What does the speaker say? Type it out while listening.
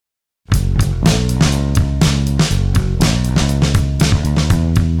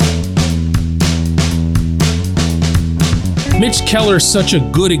Mitch Keller is such a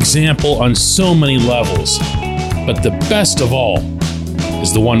good example on so many levels, but the best of all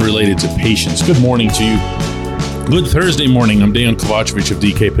is the one related to patience. Good morning to you. Good Thursday morning. I'm Dan Kovacevic of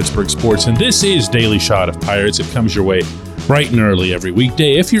DK Pittsburgh Sports, and this is Daily Shot of Pirates. It comes your way bright and early every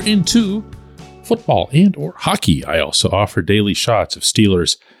weekday. If you're into football and or hockey, I also offer daily shots of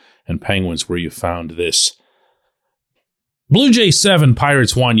Steelers and Penguins where you found this. Blue Jays 7,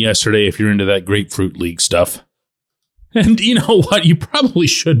 Pirates 1 yesterday if you're into that Grapefruit League stuff. And you know what? You probably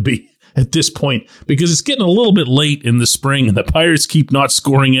should be at this point because it's getting a little bit late in the spring and the Pirates keep not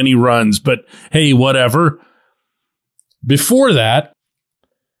scoring any runs. But hey, whatever. Before that,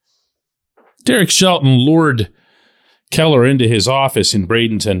 Derek Shelton lured Keller into his office in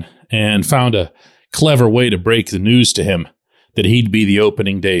Bradenton and found a clever way to break the news to him that he'd be the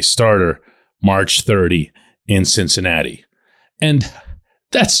opening day starter March 30 in Cincinnati. And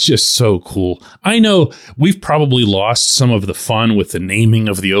that's just so cool. I know we've probably lost some of the fun with the naming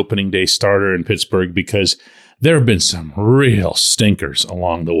of the opening day starter in Pittsburgh because there have been some real stinkers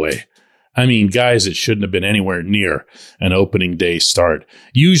along the way. I mean, guys that shouldn't have been anywhere near an opening day start.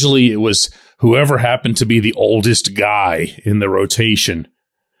 Usually it was whoever happened to be the oldest guy in the rotation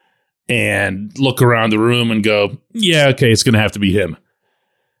and look around the room and go, yeah, okay, it's going to have to be him.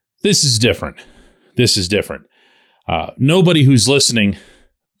 This is different. This is different. Nobody who's listening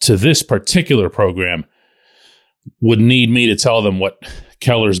to this particular program would need me to tell them what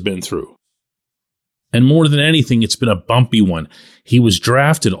Keller's been through. And more than anything, it's been a bumpy one. He was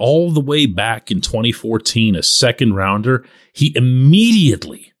drafted all the way back in 2014, a second rounder. He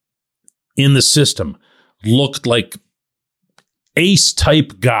immediately in the system looked like ace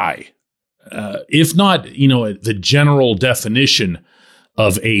type guy. If not, the general definition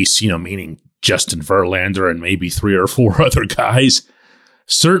of ace, meaning Justin Verlander and maybe 3 or 4 other guys.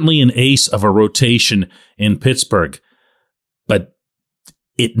 Certainly an ace of a rotation in Pittsburgh, but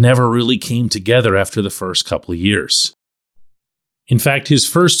it never really came together after the first couple of years. In fact, his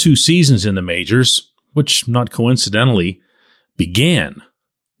first 2 seasons in the majors, which not coincidentally began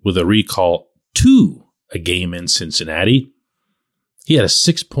with a recall to a game in Cincinnati, he had a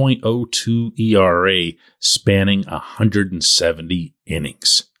 6.02 ERA spanning 170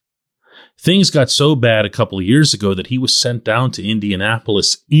 innings. Things got so bad a couple of years ago that he was sent down to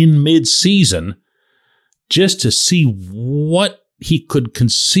Indianapolis in mid-season just to see what he could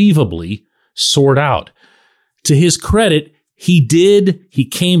conceivably sort out. To his credit, he did. He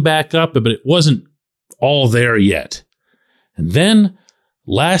came back up, but it wasn't all there yet. And then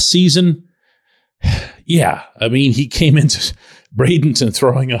last season, he came into Bradenton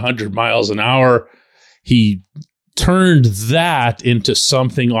throwing 100 miles an hour. He turned that into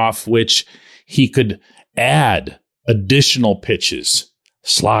something off which he could add additional pitches,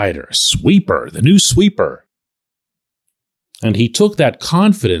 slider, sweeper, the new sweeper. And he took that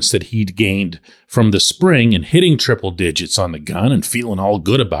confidence that he'd gained from the spring and hitting triple digits on the gun and feeling all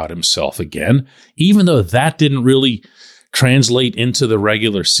good about himself again, even though that didn't really translate into the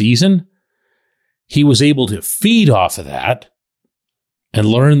regular season. He was able to feed off of that and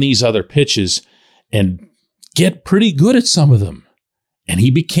learn these other pitches and get pretty good at some of them. And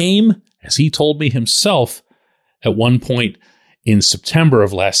he became, as he told me himself at one point in September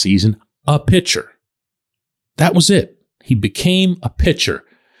of last season, a pitcher. That was it. He became a pitcher.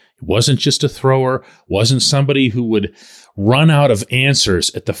 He wasn't just a thrower, wasn't somebody who would run out of answers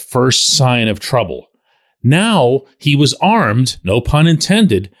at the first sign of trouble. Now he was armed, no pun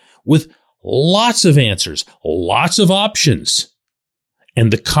intended, with lots of answers, lots of options,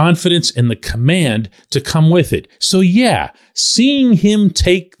 and the confidence and the command to come with it. So yeah, seeing him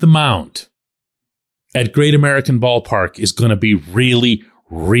take the mound at Great American Ballpark is going to be really,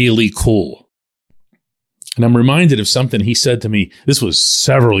 really cool. And I'm reminded of something he said to me, this was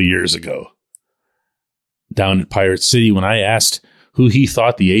several years ago, down at Pirate City when I asked who he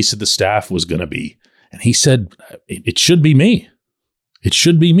thought the ace of the staff was going to be. And he said, it should be me. It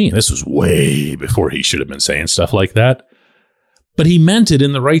should be me. And this was way before he should have been saying stuff like that. But he meant it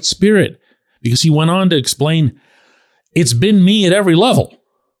in the right spirit because he went on to explain, it's been me at every level.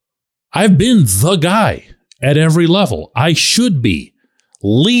 I've been the guy at every level. I should be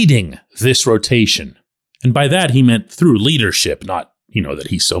leading this rotation. And by that, he meant through leadership, not, that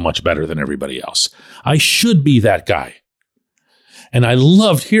he's so much better than everybody else. I should be that guy. And I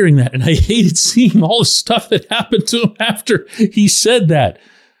loved hearing that. And I hated seeing all the stuff that happened to him after he said that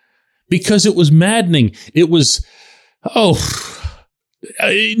because it was maddening. It was,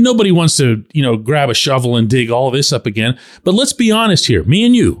 nobody wants to, grab a shovel and dig all this up again. But let's be honest here, me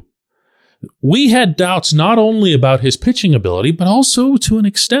and you, we had doubts not only about his pitching ability, but also to an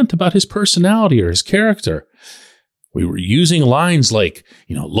extent about his personality or his character. We were using lines like,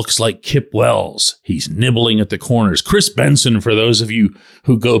 looks like Kip Wells. He's nibbling at the corners. Chris Benson, for those of you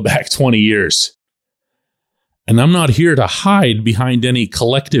who go back 20 years. And I'm not here to hide behind any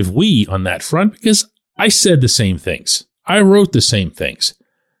collective we on that front because I said the same things. I wrote the same things.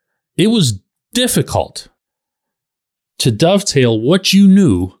 It was difficult to dovetail what you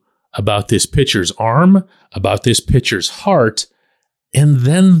knew about this pitcher's arm, about this pitcher's heart, and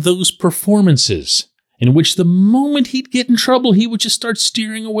then those performances in which the moment he'd get in trouble, he would just start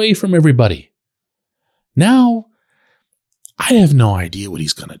steering away from everybody. Now, I have no idea what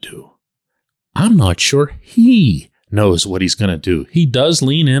he's going to do. I'm not sure he knows what he's going to do. He does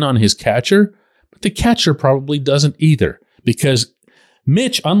lean in on his catcher, but the catcher probably doesn't either, because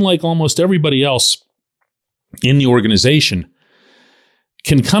Mitch, unlike almost everybody else in the organization,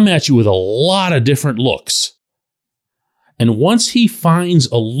 can come at you with a lot of different looks. And once he finds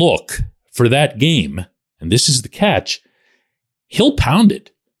a look for that game, and this is the catch, he'll pound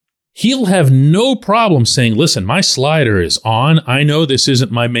it. He'll have no problem saying, listen, my slider is on. I know this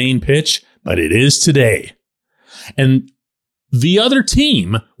isn't my main pitch, but it is today. And the other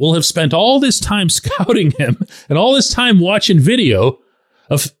team will have spent all this time scouting him and all this time watching video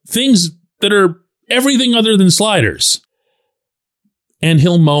of things that are everything other than sliders. And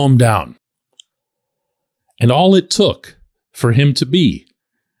he'll mow them down. And all it took for him to be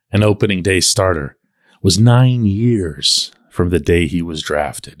an opening day starter was 9 years from the day he was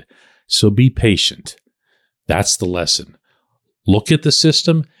drafted. So be patient. That's the lesson. Look at the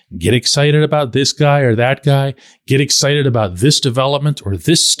system, get excited about this guy or that guy, get excited about this development or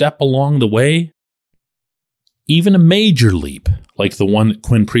this step along the way. Even a major leap like the one that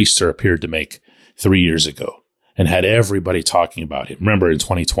Quinn Priester appeared to make 3 years ago and had everybody talking about him. Remember in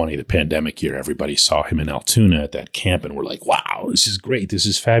 2020, the pandemic year, everybody saw him in Altoona at that camp and were like, wow, this is great. This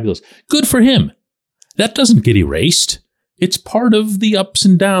is fabulous. Good for him. That doesn't get erased. It's part of the ups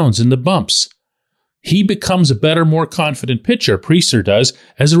and downs and the bumps. He becomes a better, more confident pitcher, Priester does,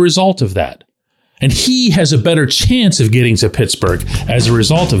 as a result of that. And he has a better chance of getting to Pittsburgh as a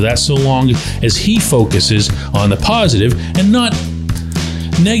result of that, so long as he focuses on the positive and not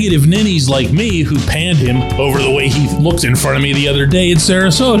negative ninnies like me who panned him over the way he looked in front of me the other day in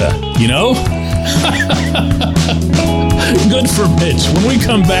Sarasota, Good for Mitch. When we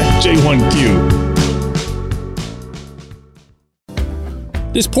come back, J1Q.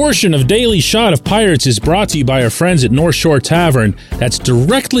 This portion of Daily Shot of Pirates is brought to you by our friends at North Shore Tavern. That's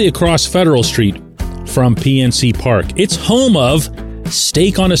directly across Federal Street from PNC Park. It's home of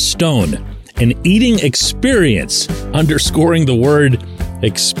Steak on a Stone, an eating experience, underscoring the word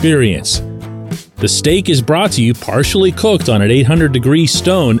experience. The steak is brought to you partially cooked on an 800-degree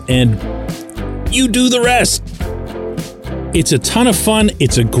stone, and you do the rest. It's a ton of fun,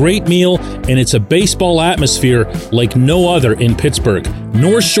 it's a great meal, and it's a baseball atmosphere like no other in Pittsburgh.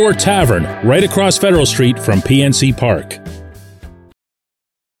 North Shore Tavern, right across Federal Street from PNC Park.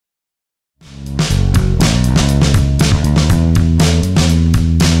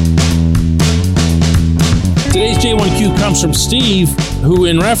 Today's J1Q comes from Steve, who,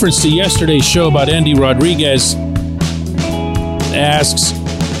 in reference to yesterday's show about Endy Rodriguez, asks,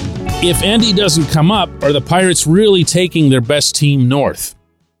 if Endy doesn't come up, are the Pirates really taking their best team north?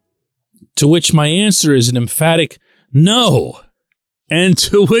 To which my answer is an emphatic no. And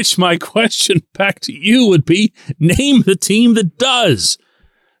to which my question back to you would be, name the team that does.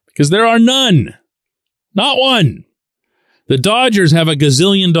 Because there are none. Not one. The Dodgers have a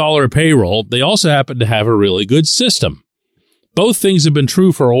gazillion-dollar payroll. They also happen to have a really good system. Both things have been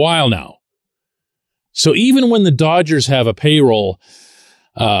true for a while now. So even when the Dodgers have a payroll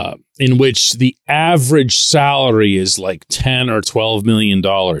in which the average salary is like $10 or $12 million,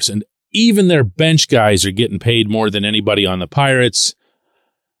 and even their bench guys are getting paid more than anybody on the Pirates,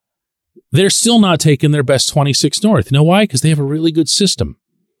 they're still not taking their best 26 north. You know why? Because they have a really good system.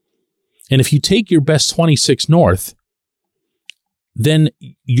 And if you take your best 26 north, then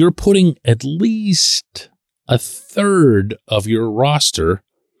you're putting at least a third of your roster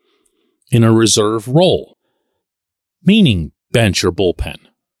in a reserve role, meaning bench or bullpen.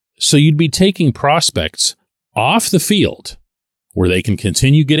 So you'd be taking prospects off the field where they can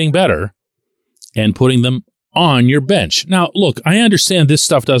continue getting better and putting them on your bench. Now, look, I understand this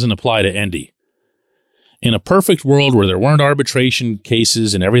stuff doesn't apply to Endy. In a perfect world where there weren't arbitration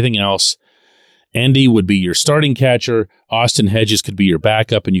cases and everything else, Endy would be your starting catcher, Austin Hedges could be your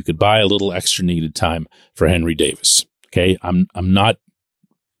backup, and you could buy a little extra needed time for Henry Davis. Okay, I'm not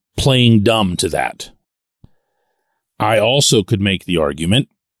playing dumb to that. I also could make the argument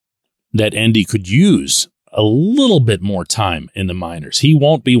that Endy could use a little bit more time in the minors. He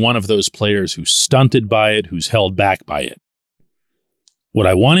won't be one of those players who's stunted by it, who's held back by it. Would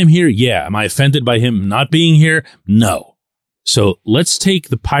I want him here? Yeah. Am I offended by him not being here? No. So let's take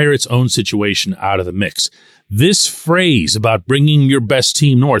the Pirates' own situation out of the mix. This phrase about bringing your best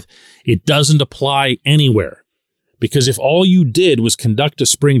team north, it doesn't apply anywhere. Because if all you did was conduct a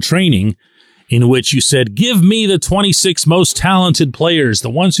spring training in which you said, give me the 26 most talented players, the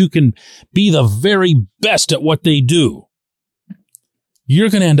ones who can be the very best at what they do, you're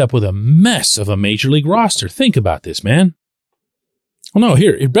going to end up with a mess of a major league roster. Think about this, man. Well, no,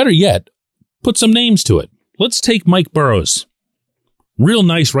 here, better yet, put some names to it. Let's take Mike Burrows. Real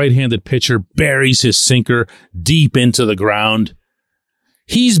nice right-handed pitcher, buries his sinker deep into the ground.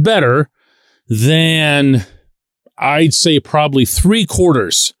 He's better than, I'd say, probably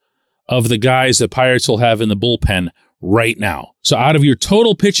 3/4 of the guys that Pirates will have in the bullpen right now. So out of your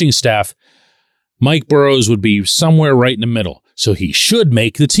total pitching staff, Mike Burrows would be somewhere right in the middle. So he should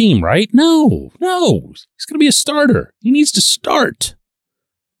make the team, right? No. He's going to be a starter. He needs to start.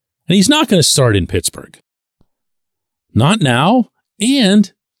 And he's not going to start in Pittsburgh. Not now.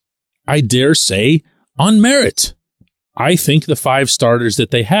 And I dare say on merit. I think the 5 starters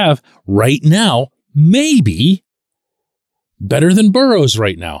that they have right now may be better than Burrows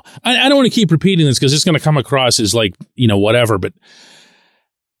right now. I don't want to keep repeating this because it's going to come across as like, whatever, but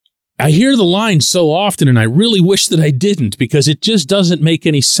I hear the line so often and I really wish that I didn't because it just doesn't make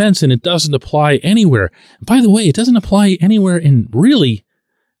any sense and it doesn't apply anywhere. And by the way, it doesn't apply anywhere in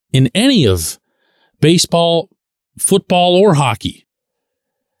any of baseball, football, or hockey.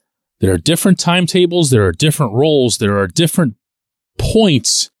 There are different timetables, there are different roles, there are different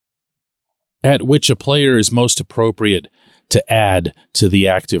points at which a player is most appropriate to add to the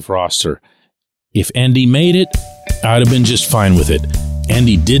active roster. If Andy made it, I'd have been just fine with it.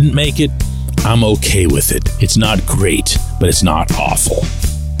 Andy didn't make it, I'm okay with it. It's not great, but it's not awful.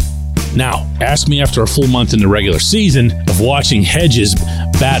 Now, ask me after a full month in the regular season of watching Hedges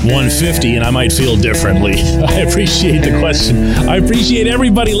bat 150 and I might feel differently. I appreciate the question. I appreciate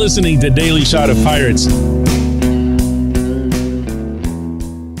everybody listening to Daily Shot of Pirates.